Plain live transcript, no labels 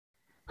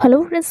Hello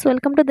friends,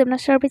 welcome to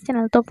Devnash Service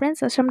channel. So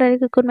friends, assam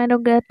direct recruitment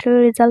grade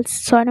results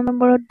 6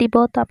 November দিব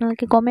তো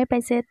আপোনালোকে গমে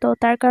পাইছে তো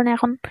তাৰ কাৰণে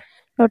এখন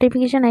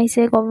নোটিফিকেশন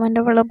আহিছে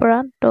গভৰ্ণমেণ্টৰ ফালৰ পৰা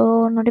তো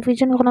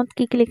নোটিফিকেশনখনত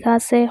কি কি লিখা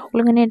আছে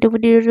সকলোখিনি এই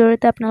ভিডিঅ'ৰ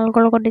জৰিয়তে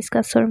আপোনালোকৰ লগত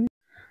ডিসকাস কৰিম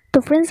তো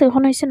फ्रेंड्स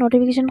এখন হৈছে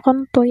নোটিফিকেশনখন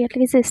তো ইয়াত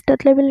লিখিছে state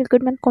level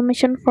recruitment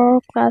commission four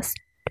class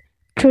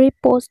 3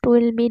 post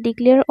will be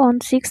declared on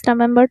 6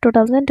 November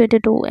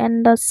 2022 and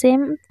the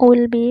same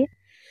will be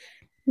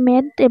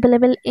made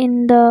available in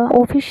the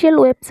official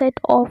website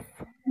of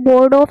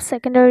Board of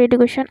Secondary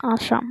Education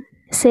Assam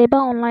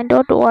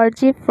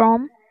sebaonline.org from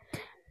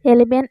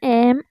 11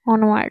 AM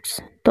onwards.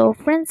 So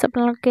friends,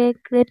 আপোনালোকে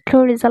grade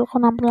 4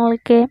 ৰিজাল্টখন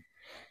আপোনালোকে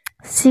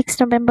 6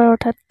 নৱেম্বৰ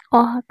অৰ্থাৎ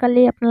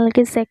অহাকালি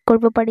আপোনালোকে check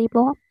কৰিব পাৰিব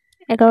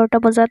 11টা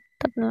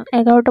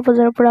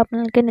বজাৰ পৰা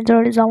আপোনালোকে নিজৰ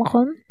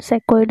ৰিজাল্টখন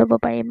চেক কৰি ল'ব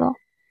পাৰিব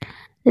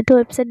যেটো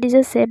ৱেবছাইট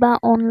দিছে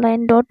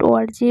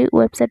sebaonline.org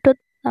ৱেবছাইটত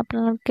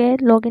আপোনালোকে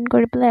লগইন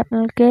কৰি পেলাই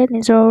আপোনালোকে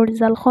নিজৰ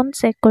ৰিজাল্টখন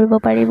চেক কৰিব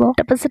পাৰিব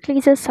তাৰপিছত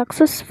লিখিছে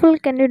successful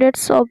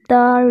candidates of the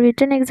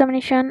written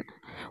examination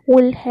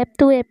will have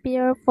to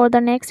appear for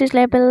the next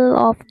level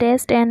of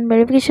test and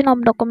verification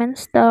of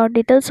documents the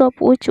details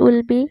of which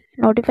will be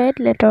notified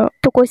later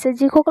to কৈছে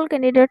যিসকল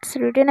candidates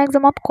written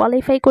examত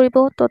qualify কৰিব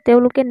তো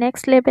তেওঁলোকে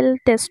next level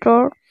tester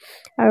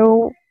আৰু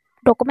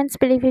documents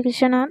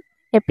verification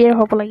appear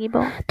হ'ব লাগিব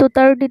তো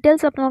তাৰ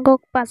details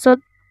আপোনালোকক পাছত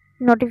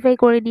notify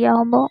কৰি দিয়া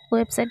হ'ব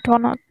website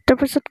খনত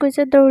তাৰপিছত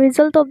কৈছে the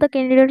result of the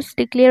candidates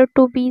declared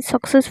to be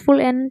successful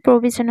and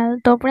provisional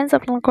তো friends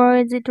আপোনালোকৰ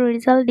যেটো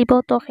result দিব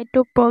তো হেতু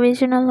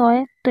provisional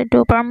হয় তো এটো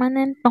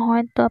permanent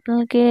নহয় তো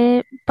আপোনালোকে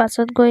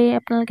পাছত গৈ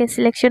আপোনালোকে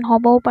selection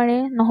হ'বও পাৰে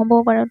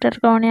নহবও পাৰে তাৰ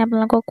কাৰণে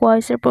আপোনালোকক কোৱা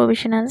হৈছে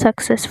provisional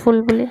successful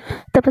বুলি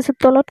তাৰপিছত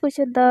তলত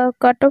কৈছে the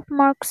cut off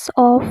marks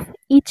of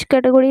each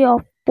category of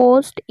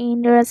post in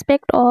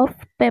respect of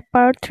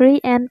paper 3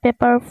 and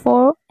paper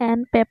 4 and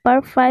paper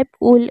 5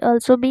 will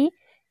also be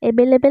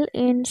available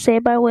in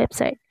SEBA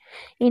website.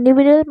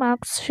 Individual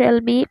marks shall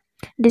be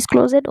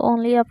disclosed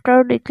only after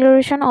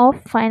declaration of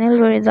final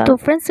result. So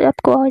friends, ইয়াত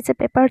কোৱা হৈছে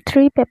paper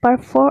 3, paper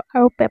 4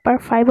 আৰু paper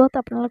 5ত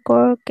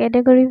আপোনালোকৰ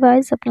category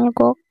wise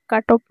আপোনালোকক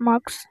cut off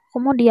marks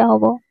সমূহ দিয়া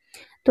হ'ব।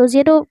 তো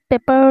যেটো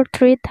paper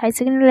 3 high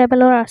secondary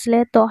levelৰ আছিল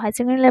তো high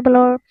secondary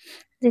levelৰ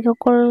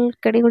যিসকল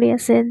category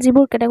আছে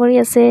যিবোৰ category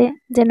আছে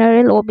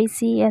general OBC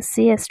SC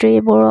ST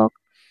বোৰক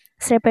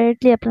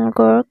separately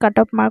আপোনালোকৰ cut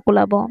off mark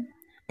ওলাব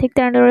ঠিক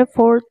তেনেদৰে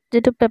fourth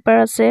যেটো পেপাৰ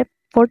আছে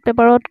fourth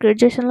পেপাৰত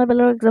গ্ৰেজুৱেচন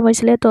লেভেলৰ এক্সাম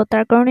হৈছিল তো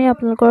তাৰ কাৰণে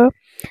আপোনালোকৰ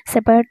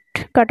সেপাৰেট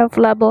কাট অফ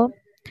ওলাব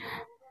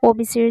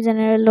OBC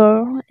জেনাৰেলৰ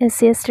SC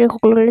ST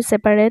সকলোৰে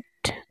সেপাৰেট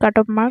কাট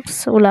অফ মাৰ্কস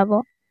ওলাব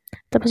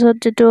তাৰপিছত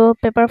যেটো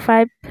পেপাৰ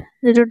 5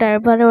 যেটো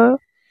ড্ৰাইভাৰৰ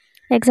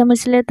এক্সাম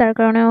হৈছিল তাৰ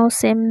কাৰণেও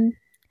সেম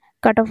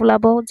কাট অফ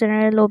ওলাব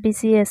জেনাৰেল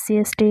OBC SC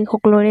ST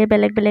সকলোৰে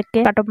বেলেগ বেলেগকে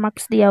কাট অফ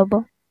মাৰ্কস দিয়া হ'ব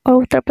আৰু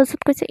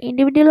তাৰপিছত কৈছে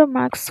ইন্ডিভিজুৱেল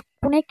মাৰ্কস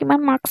কোনে কিমান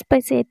মাৰ্কস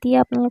পাইছে এতিয়া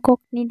আপোনালোকক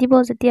নিদিব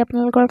যেতিয়া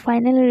আপোনালোকৰ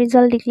ফাইনেল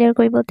ৰিজাল্ট ডিক্লেয়াৰ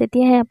কৰিব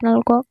তেতিয়াহে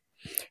আপোনালোকক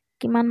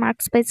কিমান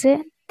মাৰ্কস পাইছে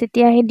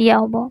তেতিয়াহে দিয়া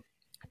হ'ব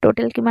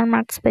টোটাল কিমান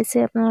মাৰ্কস পাইছে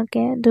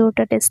আপোনালোকে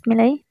দুটা টেষ্ট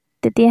মিলাই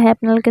তেতিয়াহে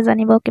আপোনালোকে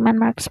জানিব কিমান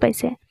মাৰ্কস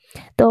পাইছে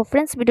তো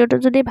फ्रेंड्स ভিডিওটো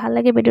যদি ভাল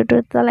লাগে ভিডিওটো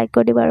এটা লাইক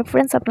কৰি দিবা আৰু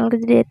फ्रेंड्स আপোনালোকে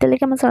যদি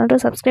এতিয়ালৈকে আমাৰ চেনেলটো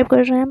সাবস্ক্ৰাইব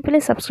কৰি নাই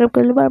প্লিজ সাবস্ক্ৰাইব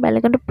কৰি ল'ব আৰু বেল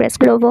আইকনটো প্ৰেছ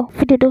কৰি ল'ব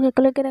ভিডিওটো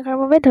শেষলৈকে দেখাৰ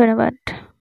বাবে ধন্যবাদ